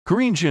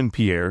Karine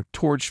Jean-Pierre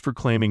torched for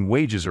claiming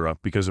wages are up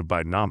because of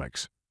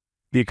Bidenomics.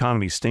 The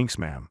economy stinks,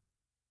 ma'am.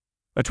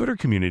 A Twitter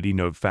community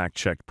note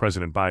fact-checked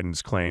President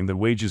Biden's claim that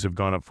wages have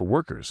gone up for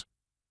workers.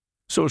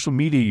 Social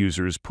media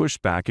users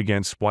pushed back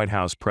against White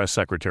House Press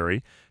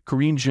Secretary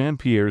Karine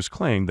Jean-Pierre's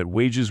claim that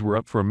wages were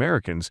up for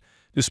Americans,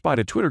 despite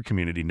a Twitter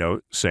community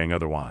note saying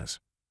otherwise.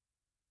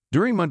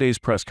 During Monday's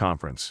press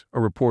conference,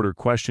 a reporter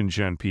questioned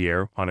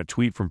Jean-Pierre on a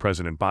tweet from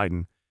President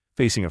Biden,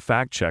 facing a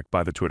fact-check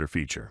by the Twitter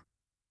feature.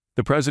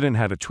 The president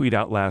had a tweet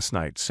out last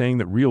night saying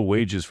that real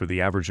wages for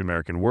the average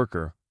American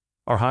worker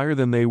are higher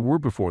than they were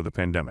before the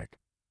pandemic.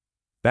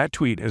 That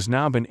tweet has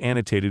now been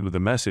annotated with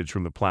a message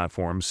from the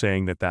platform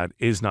saying that that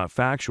is not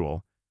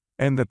factual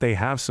and that they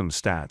have some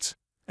stats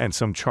and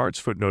some charts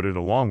footnoted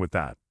along with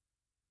that.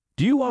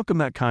 Do you welcome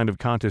that kind of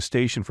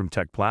contestation from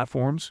tech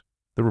platforms?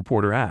 The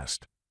reporter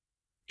asked.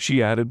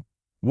 She added,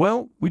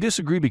 well, we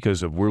disagree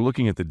because we're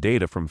looking at the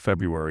data from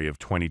February of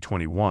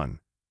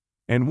 2021,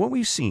 and what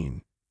we've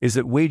seen is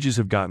that wages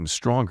have gotten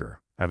stronger,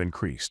 have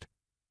increased.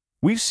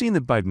 We've seen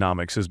that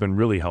Bidenomics has been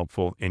really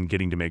helpful in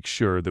getting to make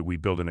sure that we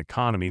build an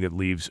economy that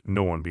leaves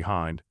no one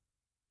behind.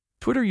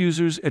 Twitter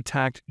users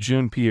attacked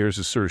Jean-Pierre's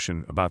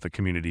assertion about the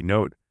community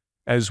note,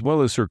 as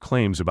well as her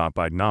claims about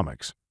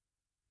Bidenomics.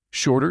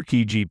 Shorter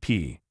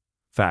KGP,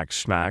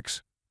 Facts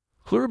Schmacks,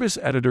 Pluribus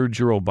editor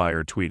Gerald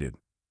Bayer tweeted.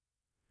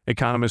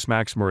 Economist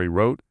Max Murray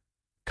wrote,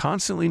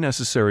 constantly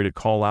necessary to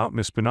call out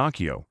Miss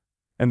Pinocchio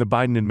and the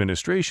Biden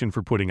administration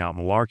for putting out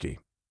malarkey.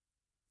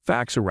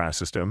 Facts are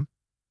racism.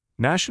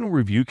 National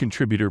Review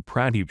contributor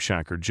Pradeep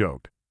Shankar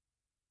joked.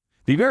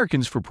 The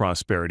Americans for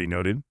Prosperity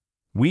noted,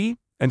 we,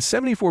 and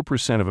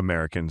 74% of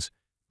Americans,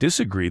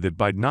 disagree that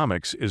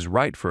Bidenomics is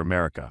right for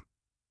America.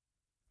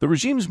 The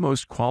regime's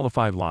most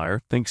qualified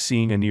liar thinks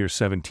seeing a near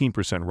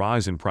 17%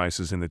 rise in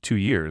prices in the 2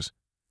 years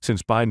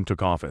since Biden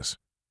took office,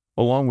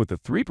 along with the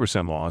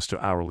 3% loss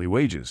to hourly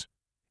wages,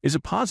 is a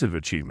positive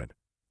achievement.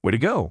 Way to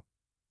go!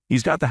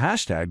 He's got the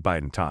hashtag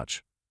Biden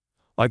touch.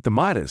 Like the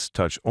Midas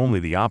touch, only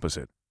the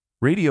opposite.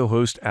 Radio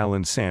host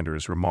Alan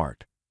Sanders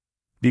remarked.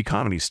 The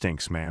economy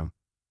stinks, ma'am.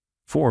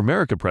 For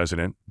America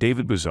President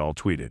David Bazzel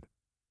tweeted,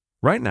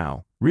 right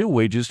now, real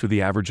wages for the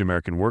average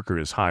American worker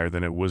is higher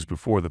than it was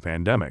before the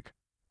pandemic,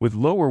 with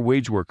lower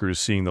wage workers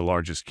seeing the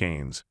largest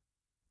gains.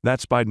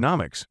 That's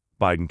Bidenomics,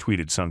 Biden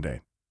tweeted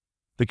Sunday.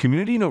 The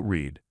community note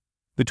read,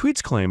 the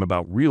tweet's claim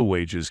about real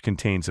wages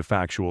contains a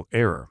factual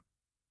error.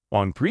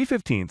 On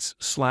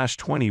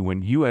 3/15/20,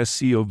 when US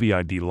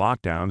COVID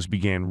lockdowns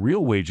began,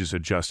 real wages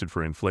adjusted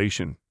for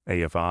inflation,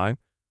 AFI,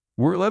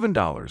 were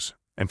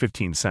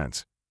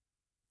 $11.15.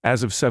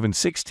 As of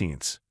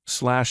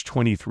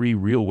 7/16/23,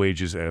 real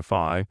wages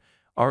AFI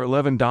are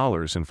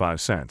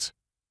 $11.05.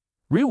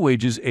 Real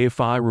wages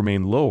AFI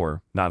remain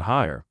lower, not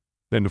higher,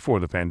 than before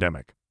the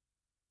pandemic.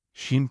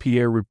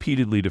 Jean-Pierre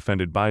repeatedly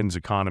defended Biden's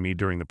economy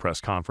during the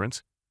press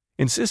conference,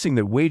 insisting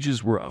that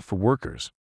wages were up for workers.